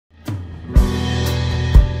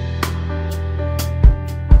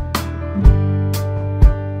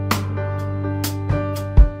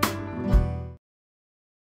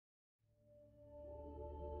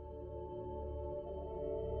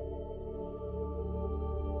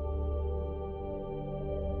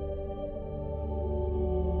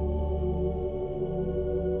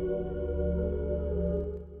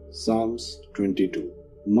Psalms 22.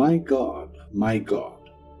 My God,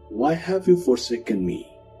 why have you forsaken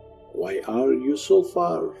me? Why are you so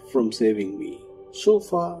far from saving me, so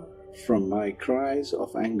far from my cries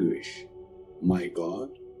of anguish? My God,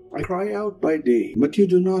 I cry out by day, but you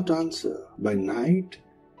do not answer, by night,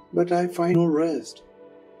 but I find no rest.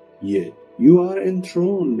 Yet you are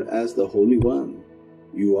enthroned as the Holy One.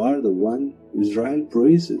 You are the one Israel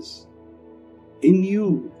praises. In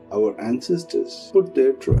you our ancestors put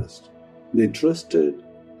their trust. They trusted,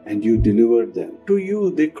 and you delivered them. To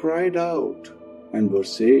you they cried out and were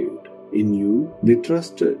saved. In you they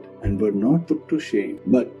trusted and were not put to shame.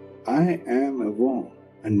 But I am a worm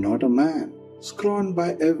and not a man, scorned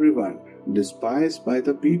by everyone, despised by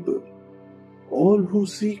the people. All who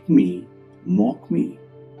seek me mock me.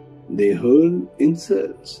 They hurl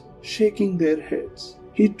insults, shaking their heads.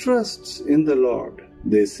 He trusts in the Lord.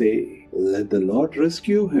 They say, let the Lord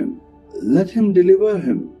rescue him. Let him deliver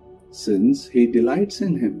him, since he delights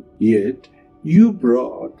in him. Yet you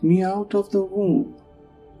brought me out of the womb.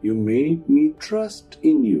 You made me trust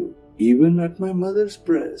in you, even at my mother's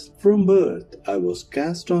breast. From birth I was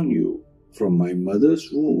cast on you. From my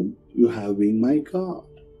mother's womb you have been my God.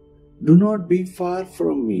 Do not be far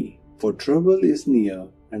from me, for trouble is near,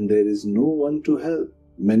 and there is no one to help.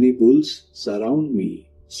 Many bulls surround me.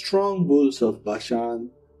 Strong bulls of Bashan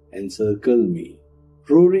encircle me.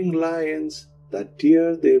 Roaring lions that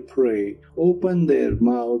tear their prey open their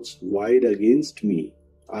mouths wide against me.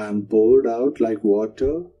 I am poured out like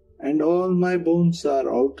water, and all my bones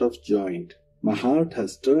are out of joint. My heart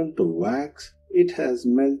has turned to wax, it has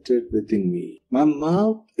melted within me. My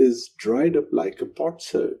mouth is dried up like a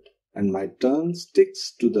potsherd, and my tongue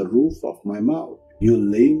sticks to the roof of my mouth. You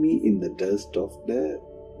lay me in the dust of death.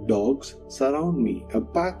 Dogs surround me, a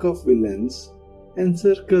pack of villains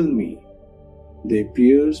encircle me. They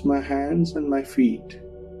pierce my hands and my feet.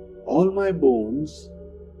 All my bones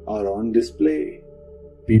are on display.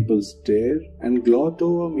 People stare and gloat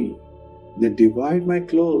over me. They divide my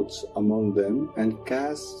clothes among them and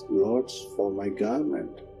cast lots for my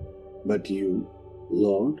garment. But you,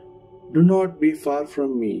 Lord, do not be far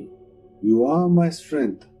from me. You are my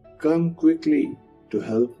strength. Come quickly to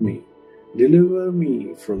help me. Deliver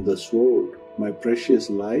me from the sword, my precious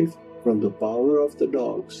life from the power of the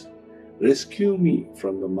dogs. Rescue me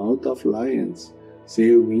from the mouth of lions.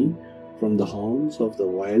 Save me from the horns of the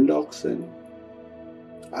wild oxen.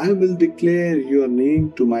 I will declare your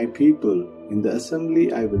name to my people. In the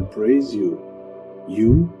assembly I will praise you.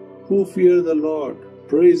 You who fear the Lord,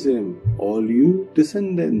 praise him. All you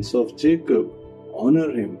descendants of Jacob,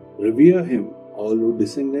 honor him, revere him, all you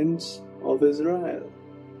descendants of Israel.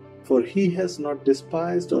 For he has not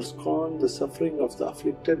despised or scorned the suffering of the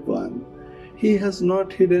afflicted one. He has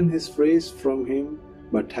not hidden his face from him,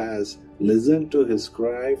 but has listened to his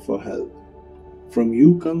cry for help. From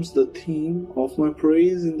you comes the theme of my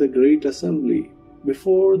praise in the great assembly.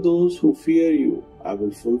 Before those who fear you, I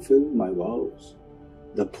will fulfill my vows.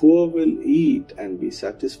 The poor will eat and be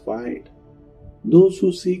satisfied. Those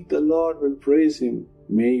who seek the Lord will praise him.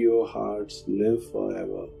 May your hearts live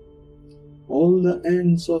forever. All the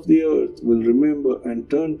ends of the earth will remember and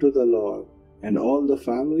turn to the Lord, and all the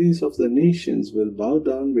families of the nations will bow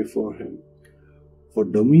down before him. For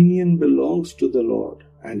dominion belongs to the Lord,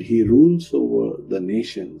 and he rules over the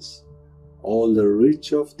nations. All the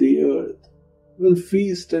rich of the earth will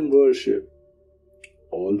feast and worship.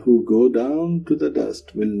 All who go down to the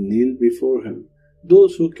dust will kneel before him.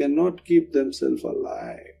 Those who cannot keep themselves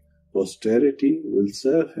alive, posterity will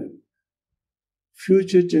serve him.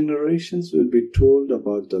 Future generations will be told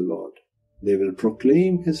about the Lord. They will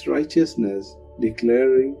proclaim his righteousness,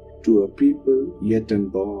 declaring to a people yet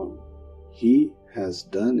unborn, he has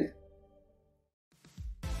done it.